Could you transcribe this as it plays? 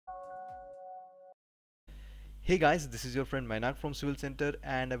Hey guys, this is your friend Mainak from Civil Center,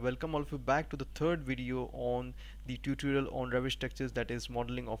 and I welcome all of you back to the third video on the tutorial on Revit Structures, that is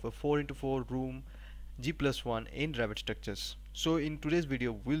modeling of a 4x4 room G+1 in Revit Structures. So in today's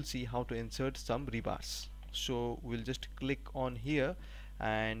video we'll see how to insert some rebars. So we'll just click on here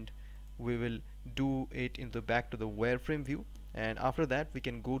and we will do it in the back to the wireframe view, and after that we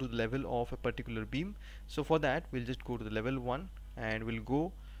can go to the level of a particular beam. So for that we'll just go to the level 1 and we'll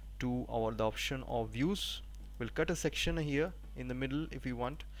go to the option of views. We'll cut a section here in the middle if we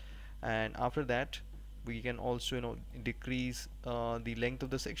want, and after that we can also decrease the length of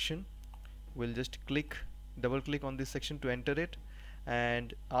the section. We'll just double click on this section to enter it,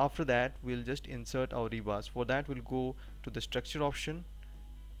 and after that we'll just insert our rebars. For that we'll go to the structure option,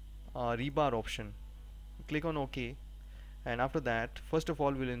 rebar option, click on OK, and after that first of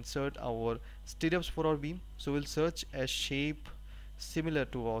all we'll insert our stirrups for our beam. So we'll search a shape similar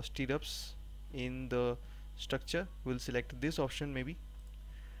to our stirrups in the structure. We'll select this option maybe,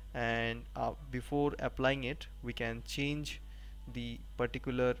 and before applying it we can change the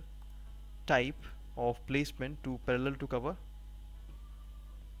particular type of placement to parallel to cover,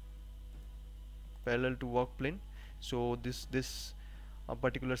 parallel to work plane. So this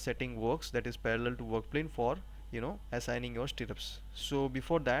particular setting works, that is parallel to work plane for assigning your stirrups. So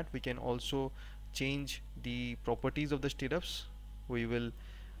before that we can also change the properties of the stirrups. We will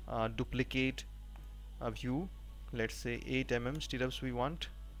duplicate a view, let's say 8 mm stirrups we want,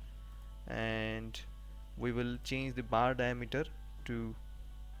 and we will change the bar diameter to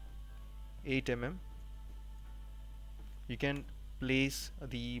 8 mm. You can place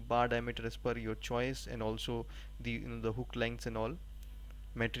the bar diameter as per your choice, and also the the hook lengths and all.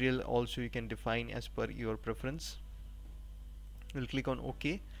 Material also you can define as per your preference. We'll click on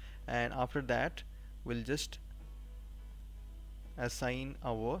OK, and after that we'll just assign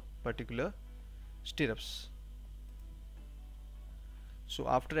our particular stirrups. So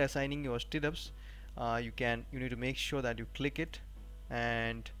after assigning your stirrups, you need to make sure that you click it,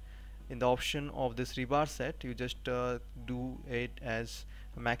 and in the option of this rebar set you just do it as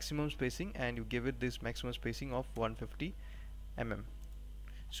a maximum spacing, and you give it this maximum spacing of 150 mm.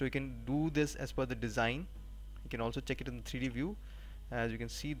 So you can do this as per the design. You can also check it in the 3D view. As you can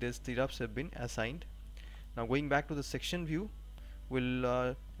see, these stirrups have been assigned. Now going back to the section view,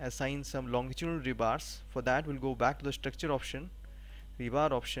 we'll assign some longitudinal rebars. For that we'll go back to the structure option,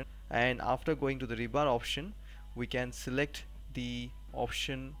 rebar option, and after going to the rebar option we can select the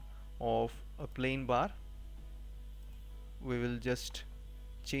option of a plain bar. We will just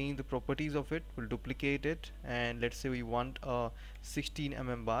change the properties of it. We'll duplicate it, and let's say we want a 16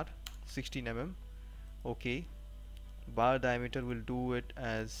 mm bar, 16 mm. Okay, bar diameter will do it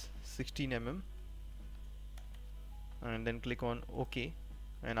as 16 mm, and then click on OK.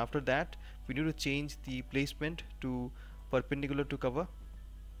 And after that we need to change the placement to perpendicular to cover.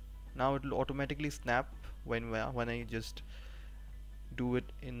 Now it will automatically snap when I just do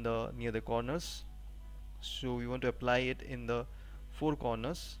it in the near the corners. So we want to apply it in the 4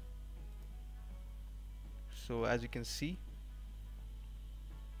 corners. So as you can see,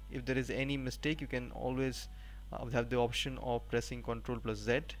 if there is any mistake you can always have the option of pressing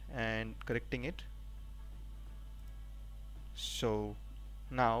Ctrl+Z and correcting it. So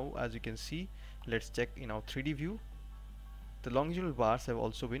now as you can see, let's check in our 3D view. The longitudinal bars have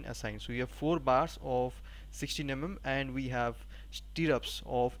also been assigned. So we have 4 bars of 16 mm, and we have stirrups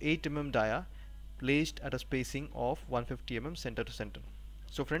of 8 mm dia placed at a spacing of 150 mm center to center.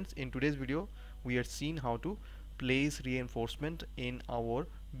 So friends, in today's video we have seen how to place reinforcement in our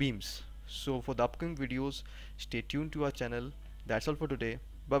beams. So for the upcoming videos, stay tuned to our channel. That's all for today.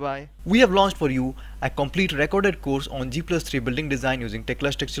 Bye bye. We have launched for you a complete recorded course on G+3 building design using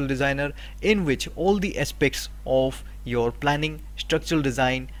Tekla Structural Designer, in which all the aspects of your planning, structural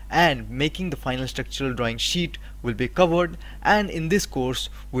design, and making the final structural drawing sheet will be covered. And in this course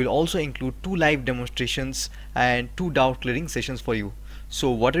we'll also include 2 live demonstrations and 2 doubt clearing sessions for you.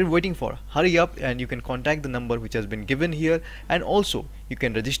 So what are you waiting for? Hurry up, and you can contact the number which has been given here, and also you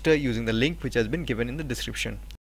can register using the link which has been given in the description.